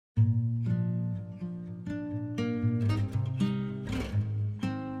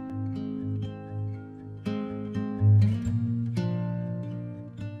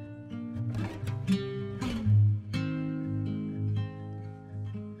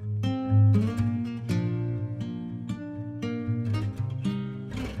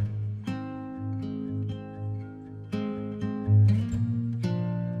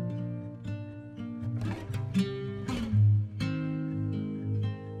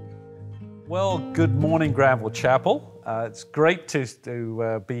Well, good morning, Granville Chapel. It's great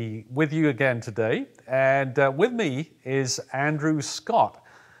to be with you again today. And with me is Andrew Scott,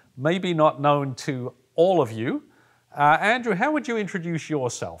 maybe not known to all of you. Andrew, how would you introduce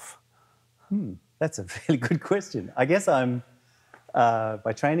yourself? That's a really good question. I guess I'm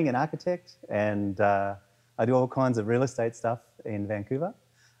by training an architect, and I do all kinds of real estate stuff in Vancouver.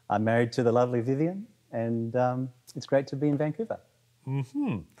 I'm married to the lovely Vivian, and it's great to be in Vancouver.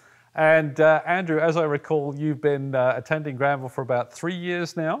 Mm-hmm. And Andrew, as I recall, you've been attending Granville for about 3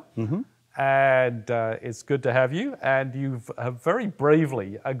 years now. Mm-hmm. And it's good to have you. And you've very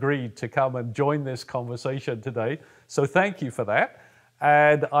bravely agreed to come and join this conversation today. So thank you for that.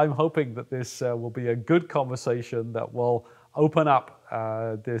 And I'm hoping that this will be a good conversation that will open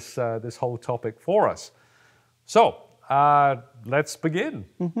up this whole topic for us. So let's begin.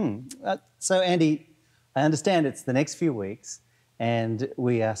 Mm-hmm. So Andy, I understand it's the next few weeks, and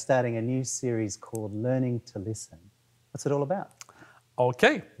we are starting a new series called Learning to Listen. What's it all about?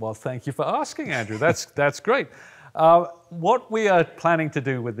 Okay, well, thank you for asking, Andrew. That's great. What we are planning to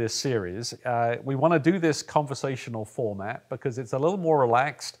do with this series, we want to do this conversational format because it's a little more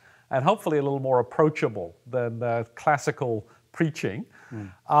relaxed and hopefully a little more approachable than classical preaching.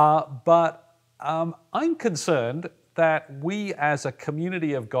 But I'm concerned that we as a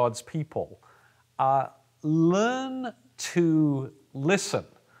community of God's people learn to listen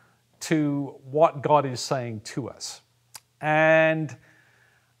to what God is saying to us. And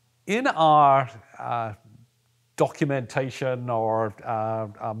in our documentation or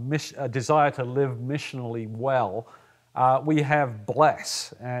a desire to live missionally well, we have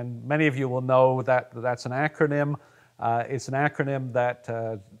BLESS. And many of you will know that that's an acronym. It's an acronym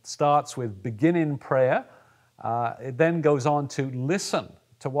that starts with begin in prayer. It then goes on to listen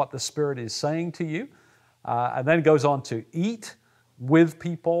to what the Spirit is saying to you. And then goes on to eat with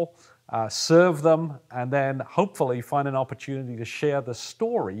people, serve them, and then hopefully find an opportunity to share the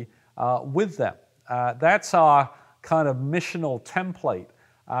story with them. That's our kind of missional template.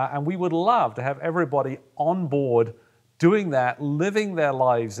 And we would love to have everybody on board doing that, living their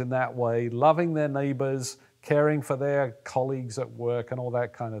lives in that way, loving their neighbors, caring for their colleagues at work and all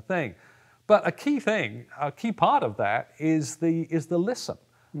that kind of thing. But a key part of that is the listen.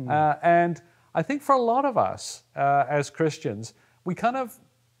 And I think for a lot of us as Christians, we kind of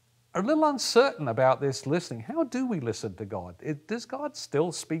are a little uncertain about this listening. How do we listen to God? Does God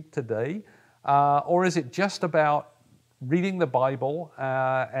still speak today? Or is it just about reading the Bible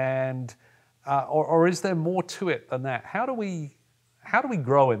or is there more to it than that? How do we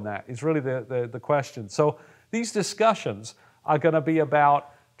grow in that is really the question. So these discussions are going to be about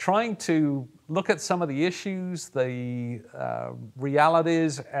trying to look at some of the issues, the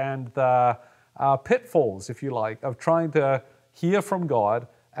realities, and the pitfalls, if you like, of trying to hear from God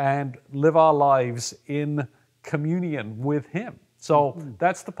and live our lives in communion with Him. So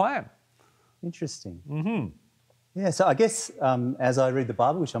that's the plan. Interesting. Mm-hmm. Yeah, so I guess as I read the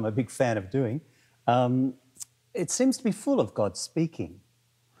Bible, which I'm a big fan of doing, it seems to be full of God speaking.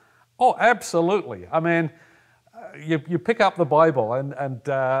 Oh, absolutely. I mean, you pick up the Bible and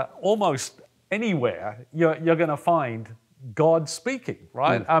almost anywhere you're going to find God speaking,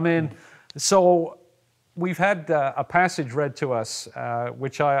 right? I mean, so we've had a passage read to us,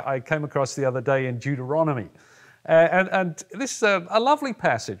 which I came across the other day in Deuteronomy. And this is a lovely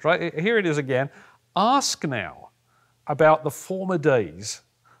passage, right? Here it is again. Ask now about the former days,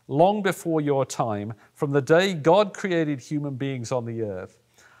 long before your time, from the day God created human beings on the earth.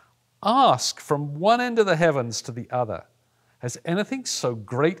 Ask from one end of the heavens to the other. Has anything so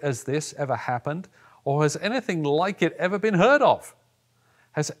great as this ever happened? Or has anything like it ever been heard of?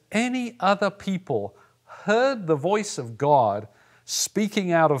 Has any other people heard the voice of God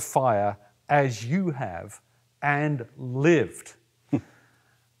speaking out of fire as you have and lived?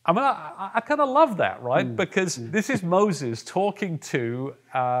 I mean, I kind of love that, right? Because this is Moses talking to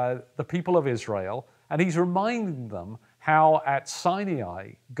the people of Israel, and he's reminding them how at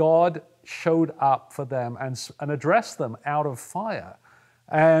Sinai, God showed up for them and addressed them out of fire.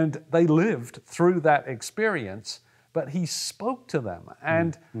 And they lived through that experience, but he spoke to them.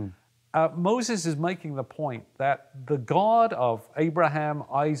 And Moses is making the point that the God of Abraham,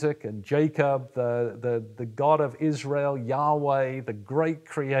 Isaac, and Jacob, the God of Israel, Yahweh, the great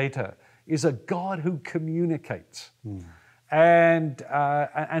creator, is a God who communicates. And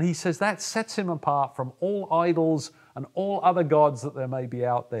he says that sets him apart from all idols and all other gods that there may be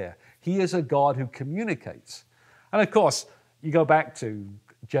out there. He is a God who communicates. And of course, you go back to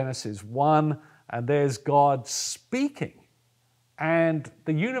Genesis 1, and there's God speaking. And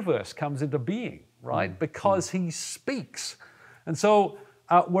the universe comes into being, right? Because he speaks. And so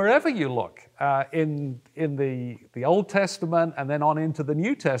wherever you look, in the Old Testament and then on into the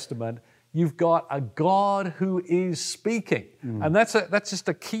New Testament, you've got a God who is speaking. And that's just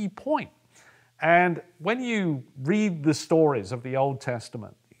a key point. And when you read the stories of the Old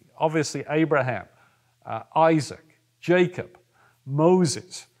Testament, obviously Abraham, Isaac, Jacob,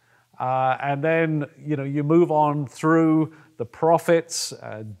 Moses, and then you move on through the prophets,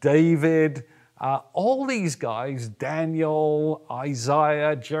 David, all these guys, Daniel,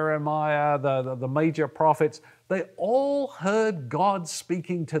 Isaiah, Jeremiah, the major prophets, they all heard God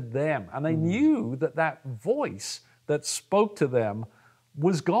speaking to them, and they knew that voice that spoke to them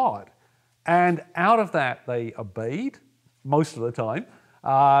was God. And out of that, they obeyed most of the time.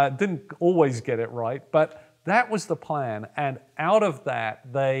 Didn't always get it right, but that was the plan. And out of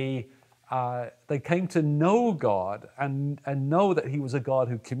that, they came to know God and know that He was a God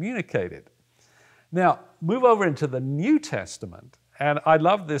who communicated. Now, move over into the New Testament, and I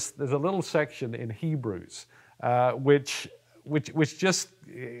love this. There's a little section in Hebrews, which just,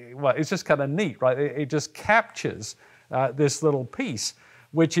 well, it's just kind of neat, right? It just captures this little piece,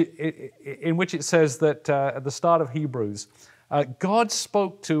 in which it says that at the start of Hebrews, God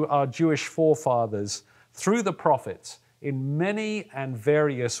spoke to our Jewish forefathers through the prophets in many and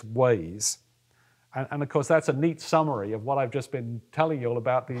various ways. And of course, that's a neat summary of what I've just been telling you all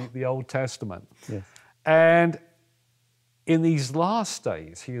about the Old Testament. Yes. And in these last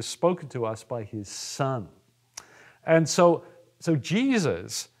days, He has spoken to us by His Son. And so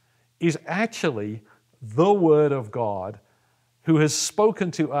Jesus is actually the Word of God who has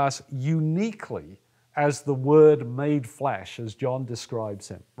spoken to us uniquely as the Word made flesh, as John describes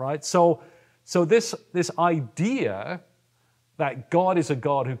Him, right? So this idea that God is a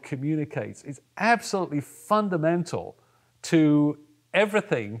God who communicates is absolutely fundamental to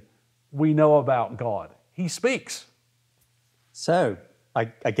everything we know about God. He speaks. So, I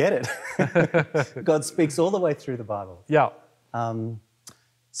get it. God speaks all the way through the Bible. Yeah.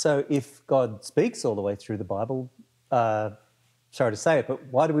 So if God speaks all the way through the Bible, sorry to say it, but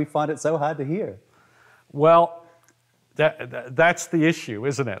why do we find it so hard to hear? Well, that's the issue,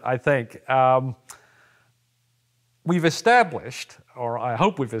 isn't it? I think we've established, or I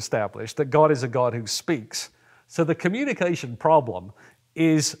hope we've established, that God is a God who speaks. So the communication problem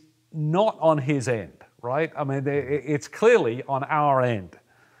is not on His end, right? I mean, it's clearly on our end.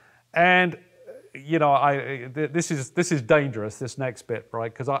 And, this is dangerous, this next bit,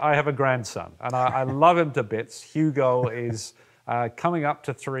 right? Because I have a grandson, and I love him to bits. Hugo is coming up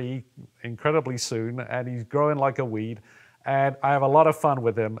to 3 incredibly soon, and he's growing like a weed, and I have a lot of fun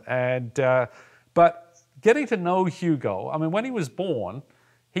with him. And but getting to know Hugo, I mean, when he was born,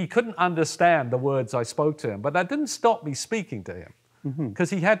 he couldn't understand the words I spoke to him, but that didn't stop me speaking to him, because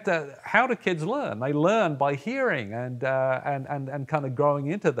he had to. How do kids learn? They learn by hearing and kind of growing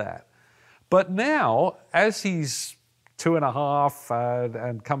into that. But now, as he's 2.5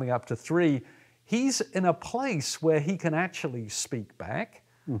 and coming up to 3, he's in a place where he can actually speak back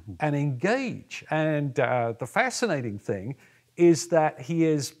and engage. And the fascinating thing is that he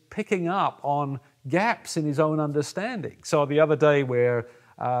is picking up on gaps in his own understanding. So the other day we're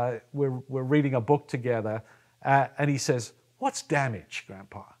reading a book together, and he says, "What's damage,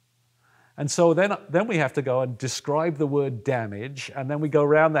 Grandpa?" And so then we have to go and describe the word damage, and then we go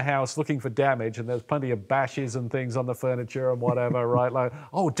around the house looking for damage, and there's plenty of bashes and things on the furniture and whatever, right? Like,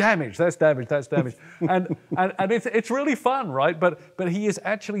 oh, damage, that's damage, that's damage. And it's really fun, right? But he is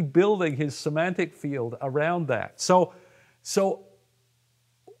actually building his semantic field around that. So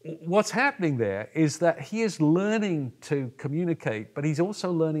what's happening there is that he is learning to communicate, but he's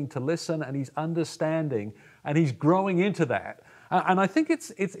also learning to listen, and he's understanding, and he's growing into that. And I think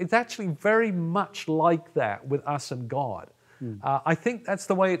it's actually very much like that with us and God. I think that's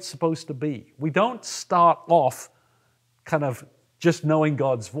the way it's supposed to be. We don't start off kind of just knowing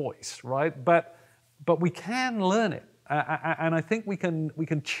God's voice, right? But we can learn it, and I think we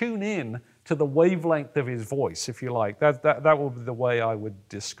can tune in to the wavelength of His voice, if you like. That will be the way I would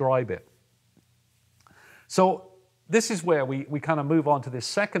describe it. So this is where we kind of move on to this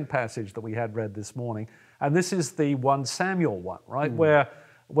second passage that we had read this morning, and this is the 1 Samuel one, right? Where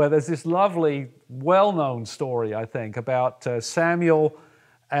there's this lovely, well-known story, I think, about Samuel,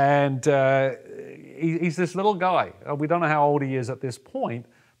 and he's this little guy. We don't know how old he is at this point,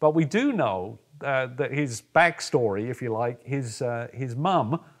 but we do know that his backstory, if you like, his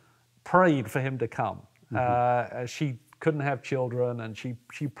mum prayed for him to come. She couldn't have children, and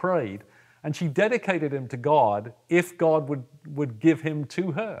she prayed, and she dedicated him to God if God would give him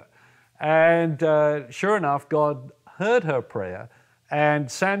to her. And sure enough, God heard her prayer, and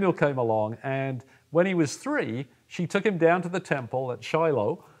Samuel came along, and when he was 3, she took him down to the temple at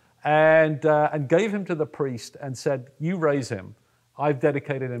Shiloh and gave him to the priest and said, "You raise him. I've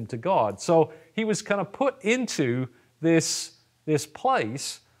dedicated him to God." So he was kind of put into this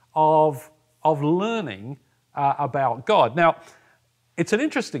place of learning about God. Now, it's an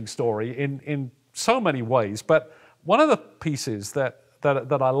interesting story in so many ways, but one of the pieces that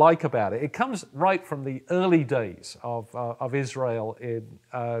I like about it, it comes right from the early days of Israel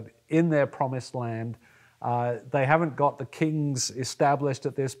in their promised land. They haven't got the kings established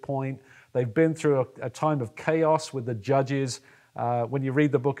at this point. They've been through a time of chaos with the judges. When you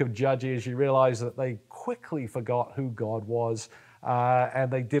read the book of Judges, you realize that they quickly forgot who God was,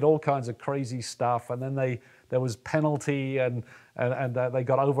 and they did all kinds of crazy stuff. And then there was penalty, and they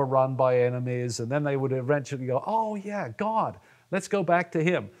got overrun by enemies. And then they would eventually go, "Oh yeah, God, let's go back to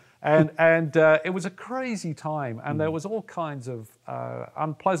Him." And it was a crazy time, and there was all kinds of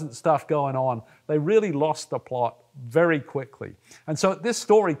unpleasant stuff going on. They really lost the plot very quickly. And so this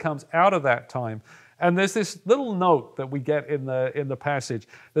story comes out of that time. And there's this little note that we get in the passage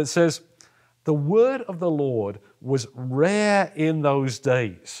that says, "The word of the Lord was rare in those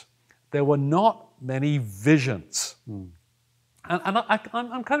days. There were not many visions." And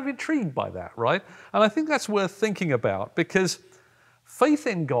I'm kind of intrigued by that, right? And I think that's worth thinking about, because faith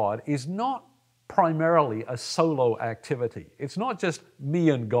in God is not primarily a solo activity. It's not just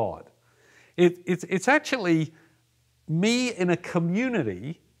me and God. It's actually me in a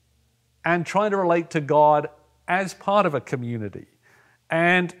community and trying to relate to God as part of a community.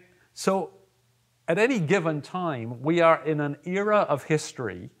 And so at any given time, we are in an era of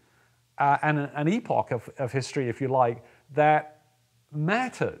history and an epoch of history, if you like, that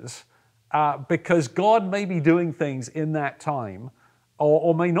matters because God may be doing things in that time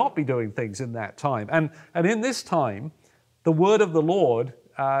or may not be doing things in that time. And in this time, the word of the Lord,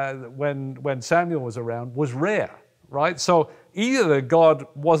 when Samuel was around, was rare, right? So either God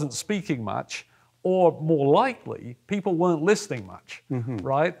wasn't speaking much, or more likely, people weren't listening much,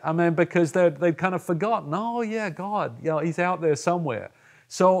 right? I mean, because they'd kind of forgotten, oh yeah, God, He's out there somewhere.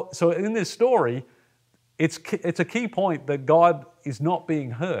 So in this story, it's a key point that God is not being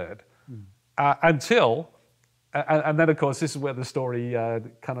heard until, and then of course this is where the story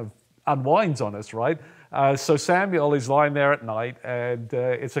kind of unwinds on us, right? So Samuel is lying there at night, and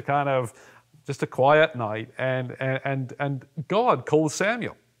it's a kind of just a quiet night, and God calls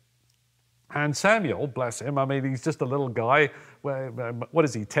Samuel. And Samuel, bless him, I mean, he's just a little guy. What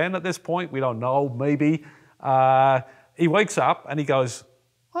is he, 10 at this point? We don't know, maybe. He wakes up and he goes,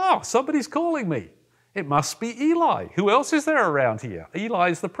 "Oh, somebody's calling me. It must be Eli. Who else is there around here?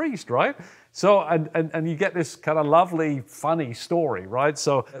 Eli's the priest, right?" So, and you get this kind of lovely, funny story, right?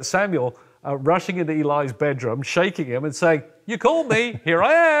 So Samuel rushing into Eli's bedroom, shaking him and saying, "You called me, here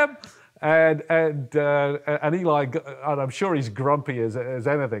I am." And Eli, and I'm sure he's grumpy as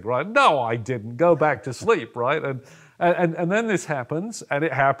anything, right? "No, I didn't. Go back to sleep," right? And then this happens, and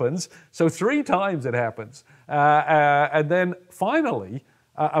it happens. So 3 times it happens. And then finally,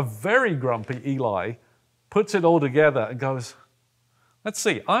 a very grumpy Eli puts it all together and goes, "Let's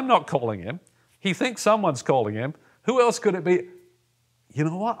see, I'm not calling him. He thinks someone's calling him. Who else could it be? You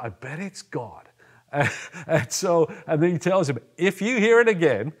know what? I bet it's God." And then he tells him, "If you hear it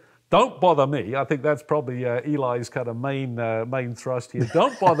again, don't bother me." I think that's probably Eli's kind of main thrust here.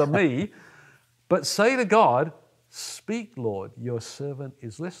 "Don't bother me, but say to God, 'Speak, Lord, your servant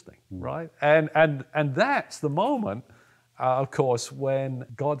is listening,'" right? And that's the moment, of course, when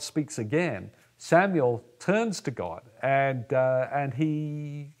God speaks again. Samuel turns to God, and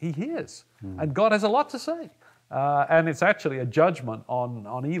he hears, and God has a lot to say. And it's actually a judgment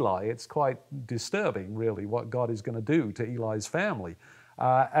on Eli. It's quite disturbing, really, what God is going to do to Eli's family.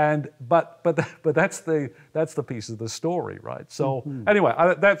 But that's the piece of the story, right? So anyway,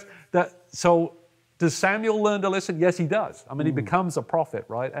 So does Samuel learn to listen? Yes, he does. I mean, he becomes a prophet,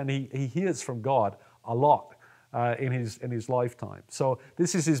 right? And he hears from God a lot in his lifetime. So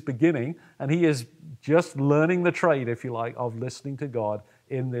this is his beginning, and he is just learning the trade, if you like, of listening to God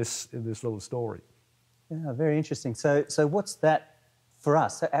in this little story. Yeah, very interesting. So what's that for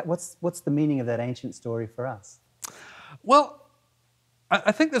us? What's the meaning of that ancient story for us? Well,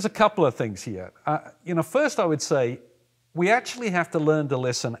 I think there's a couple of things here. First I would say we actually have to learn to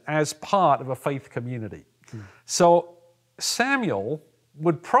listen as part of a faith community. So Samuel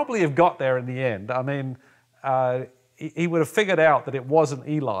would probably have got there in the end. I mean, he would have figured out that it wasn't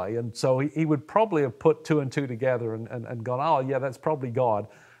Eli, and so he would probably have put 2 and 2 together and gone, "Oh yeah, that's probably God,"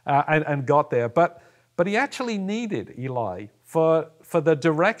 and got there. But he actually needed Eli for the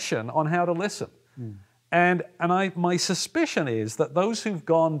direction on how to listen. And my suspicion is that those who've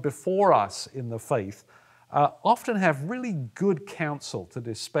gone before us in the faith often have really good counsel to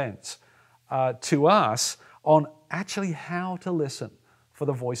dispense to us on actually how to listen for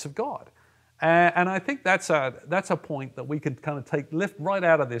the voice of God. And I think that's a point that we could kind of lift right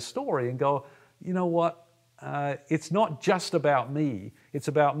out of this story and go, you know what? It's not just about me. It's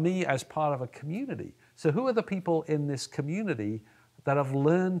about me as part of a community. So who are the people in this community that have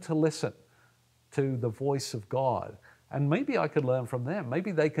learned to listen to the voice of God? And maybe I could learn from them.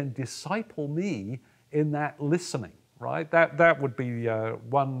 Maybe they can disciple me in that listening, right? That would be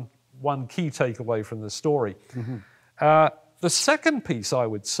one key takeaway from the story. The second piece, I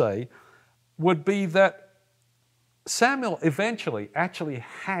would say, would be that Samuel eventually actually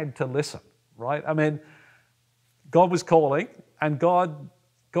had to listen, right? I mean, God was calling, and God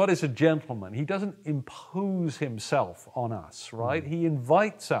is a gentleman. He doesn't impose himself on us, right? He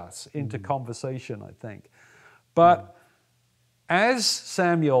invites us into conversation, I think. But as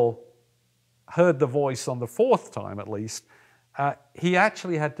Samuel heard the voice on the fourth time, at least, he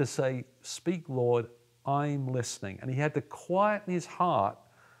actually had to say, "Speak, Lord, I'm listening." And he had to quieten his heart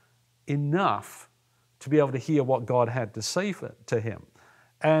enough to be able to hear what God had to say to him.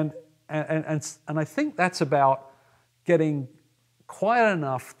 And I think that's about getting quiet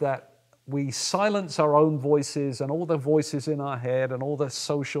enough that we silence our own voices and all the voices in our head and all the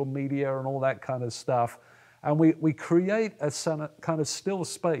social media and all that kind of stuff. And we create a kind of still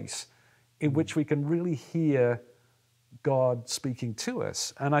space in which we can really hear God speaking to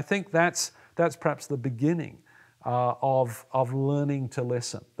us. And I think that's perhaps the beginning of learning to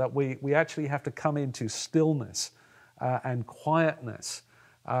listen, that we actually have to come into stillness and quietness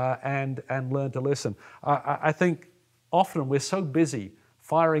and learn to listen. I think often we're so busy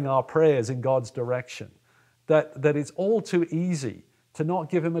firing our prayers in God's direction that it's all too easy to not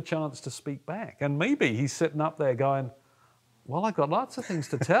give him a chance to speak back. And maybe he's sitting up there going, well, I've got lots of things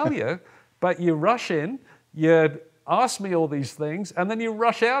to tell you, but you rush in, you ask me all these things, and then you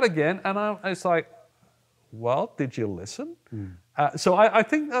rush out again, and it's like, well, did you listen? So I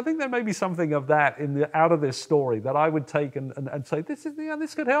think there may be something of that out of this story that I would take and say,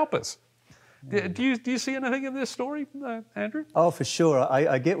 this could help us. Do you see anything in this story, Andrew? Oh, for sure.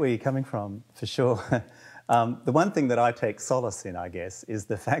 I get where you're coming from, for sure. The one thing that I take solace in, I guess, is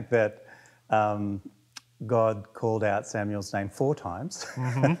the fact that God called out Samuel's name 4 times.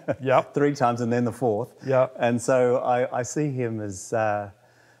 Yep. 3 times and then the 4th. Yep. And so I see him as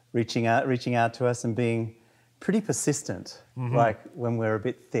reaching out to us and being pretty persistent, like when we're a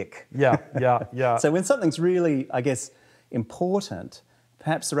bit thick. Yeah. So when something's really, I guess, important,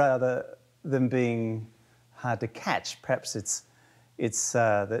 perhaps rather than being hard to catch, perhaps it's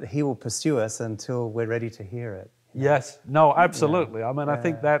that he will pursue us until we're ready to hear it. Yes. No, absolutely. I mean, I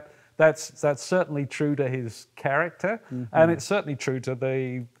think that's certainly true to his character, and it's certainly true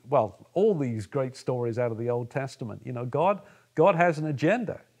to all these great stories out of the Old Testament. You know, God has an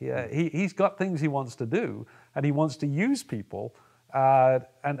agenda. He's got things he wants to do, and he wants to use people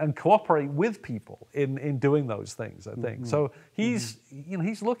and cooperate with people in doing those things, I think. So he's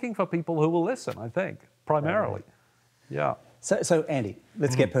looking for people who will listen, I think, primarily. Yeah. So Andy,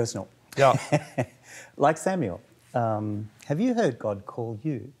 let's get personal. Yeah. Like Samuel, have you heard God call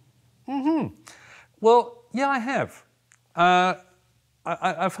you? Well, yeah, I have.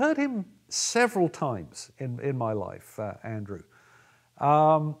 I've heard him several times in my life, Andrew.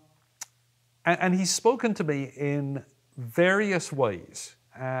 And he's spoken to me in various ways.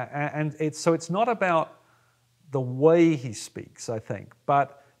 And it's not about the way he speaks, I think,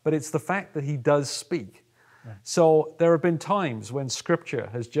 but it's the fact that he does speak. Right. So there have been times when Scripture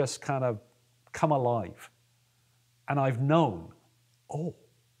has just kind of come alive, and I've known, oh,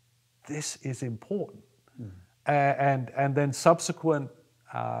 this is important. And then subsequent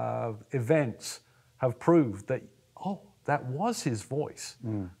events have proved that, oh, that was his voice,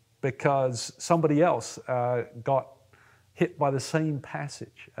 because somebody else got hit by the same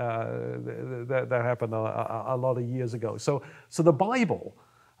passage that happened a lot of years ago. So the Bible,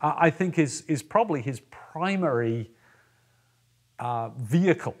 I think, is probably his primary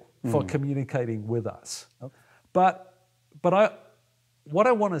vehicle for communicating with us. Okay. But what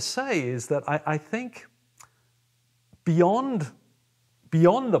I want to say is that I think beyond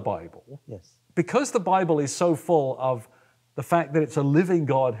the Bible, yes, because the Bible is so full of the fact that it's a living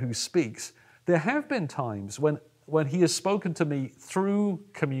God who speaks, there have been times when he has spoken to me through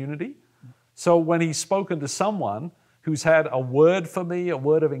community. So when he's spoken to someone who's had a word for me, a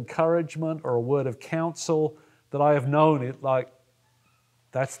word of encouragement or a word of counsel, that I have known it like,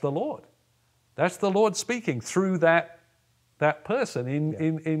 that's the Lord. That's the Lord speaking through that person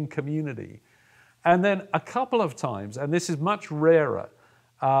in community. And then a couple of times, and this is much rarer,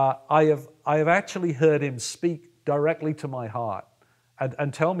 I have actually heard him speak directly to my heart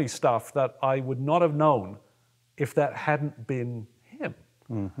and tell me stuff that I would not have known if that hadn't been him.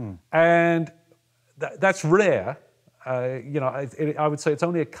 And that's rare. I would say it's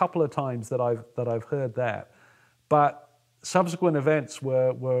only a couple of times that I've heard that, but subsequent events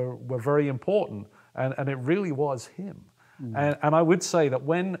were very important, and it really was him. And I would say that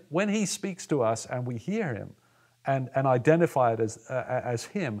when he speaks to us and we hear him and identify it as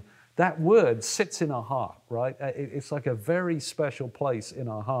him, that word sits in our heart, right? It's like a very special place in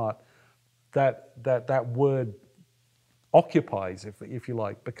our heart that word occupies, if you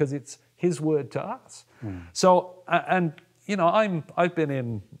like, because it's his word to us. So, and I've been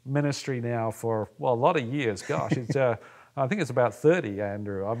in ministry now for, well, a lot of years. Gosh, it's I think it's about 30,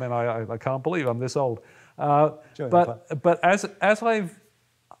 Andrew. I mean, I can't believe I'm this old. But as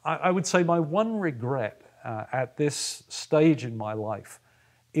I would say my one regret at this stage in my life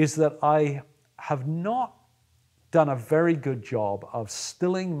is that I have not done a very good job of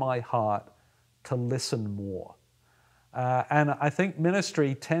stilling my heart to listen more. And I think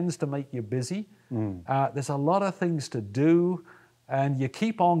ministry tends to make you busy. There's a lot of things to do, and you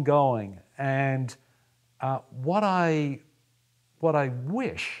keep on going. And what I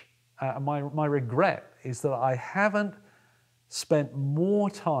wish, my regret, is that I haven't spent more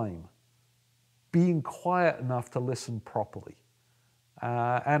time being quiet enough to listen properly.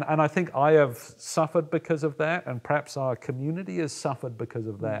 And I think I have suffered because of that, and perhaps our community has suffered because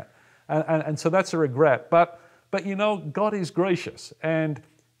of that. And so that's a regret. But God is gracious. And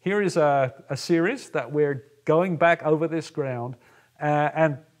here is a series that we're going back over this ground.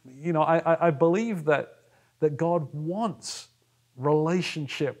 I believe that God wants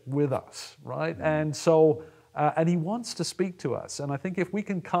relationship with us, right? And so, and he wants to speak to us. And I think if we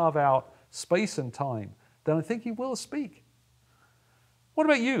can carve out space and time, then I think he will speak. What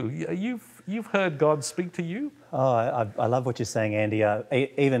about you? You've heard God speak to you? Oh, I love what you're saying, Andy.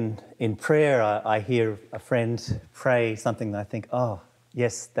 Even in prayer, I hear a friend pray something that I think, oh,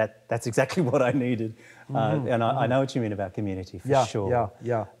 yes, that's exactly what I needed. And I know what you mean about community, for sure.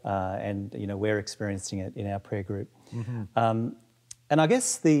 And we're experiencing it in our prayer group. And I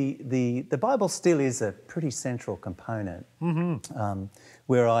guess the Bible still is a pretty central component,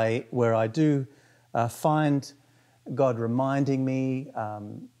 where I do find God reminding me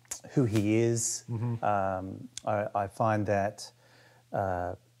who he is. I find that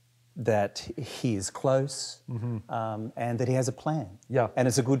he is close, and that he has a plan. And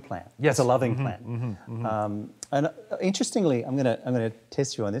it's a good plan. It's a loving plan. And interestingly, I'm gonna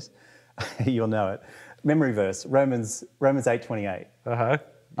test you on this. You'll know it. Memory verse, Romans 8:28.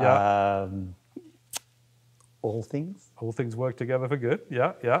 All things work together for good.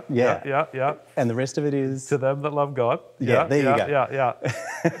 Yeah. And the rest of it is to them that love God. There you go. Yeah.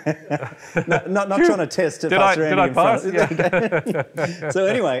 Not trying to test it. Did I pass? So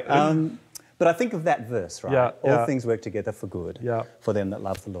anyway, but I think of that verse, right? All things work together for good for them that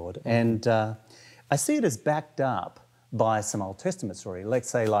love the Lord. And I see it as backed up by some Old Testament story. Let's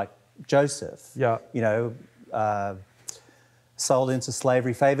say like Joseph. Sold into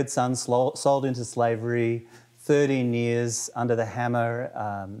slavery, favoured son, sold into slavery, 13 years under the hammer,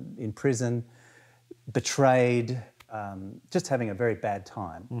 in prison, betrayed, just having a very bad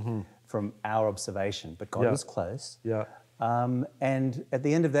time from our observation. But God was close. And at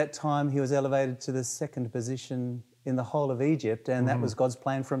the end of that time, he was elevated to the second position in the whole of Egypt, and that was God's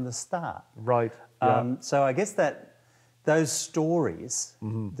plan from the start. Right. So I guess that those stories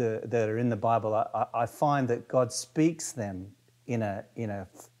that are in the Bible, I find that God speaks them in a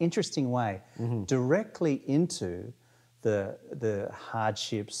interesting way, directly into the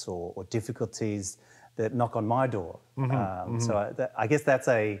hardships or difficulties that knock on my door. So I guess that's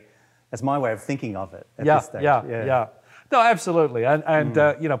my way of thinking of it at this stage. No, absolutely.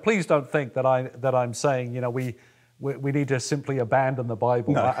 And please don't think that I'm saying we need to simply abandon the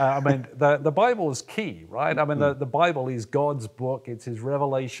Bible. No. I mean, the Bible is key, right? I mean, the Bible is God's book. It's his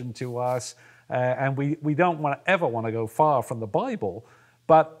revelation to us. And we don't ever want to go far from the Bible.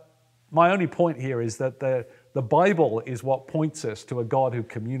 But my only point here is that the Bible is what points us to a God who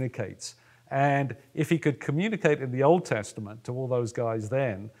communicates. And if he could communicate in the Old Testament to all those guys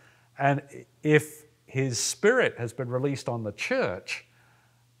then, and if his Spirit has been released on the church,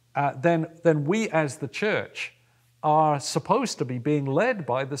 then we as the church are supposed to be being led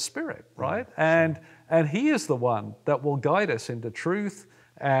by the Spirit, right? And he is the one that will guide us into truth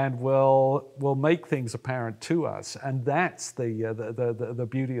and will make things apparent to us. And that's the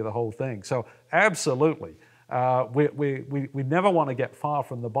beauty of the whole thing. So absolutely, we never want to get far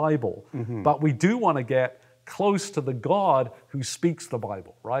from the Bible, but we do want to get close to the God who speaks the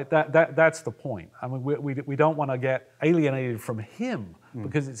Bible, right? That's the point. I mean, we don't want to get alienated from Him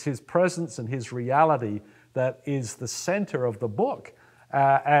because it's His presence and His reality that is the center of the book,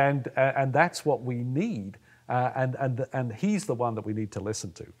 and that's what we need, and He's the one that we need to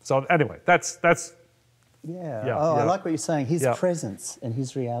listen to. So anyway, that's yeah. I like what you're saying. His presence and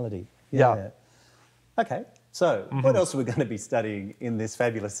His reality. Yeah. Okay. So, what else are we going to be studying in this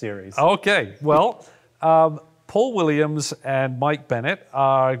fabulous series? Okay, well, Paul Williams and Mike Bennett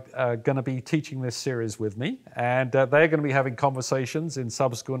are going to be teaching this series with me, and they're going to be having conversations in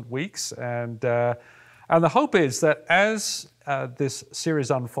subsequent weeks. And the hope is that as this series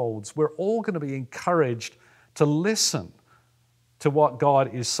unfolds, we're all going to be encouraged to listen to what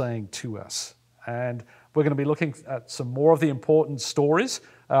God is saying to us. And we're going to be looking at some more of the important stories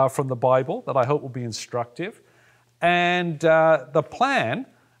from the Bible that I hope will be instructive. And the plan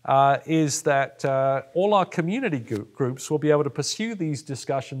is that all our community groups will be able to pursue these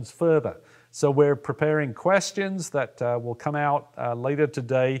discussions further. So we're preparing questions that will come out later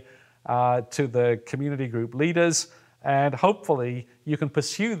today to the community group leaders. And hopefully you can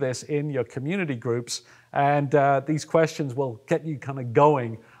pursue this in your community groups. And these questions will get you kind of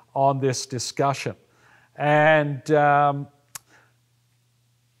going on this discussion. And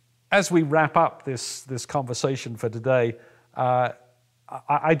as we wrap up this conversation for today,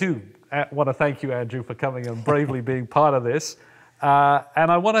 I do want to thank you, Andrew, for coming and bravely being part of this.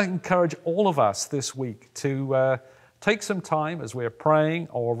 And I want to encourage all of us this week to take some time as we're praying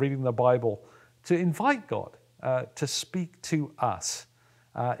or reading the Bible to invite God to speak to us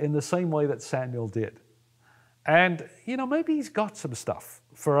in the same way that Samuel did. And, maybe He's got some stuff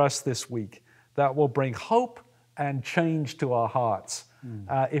for us this week that will bring hope and change to our hearts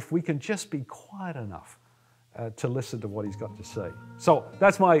if we can just be quiet enough to listen to what He's got to say. So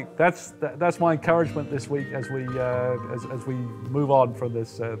that's my encouragement this week as we move on from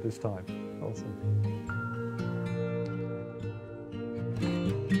this time. Awesome.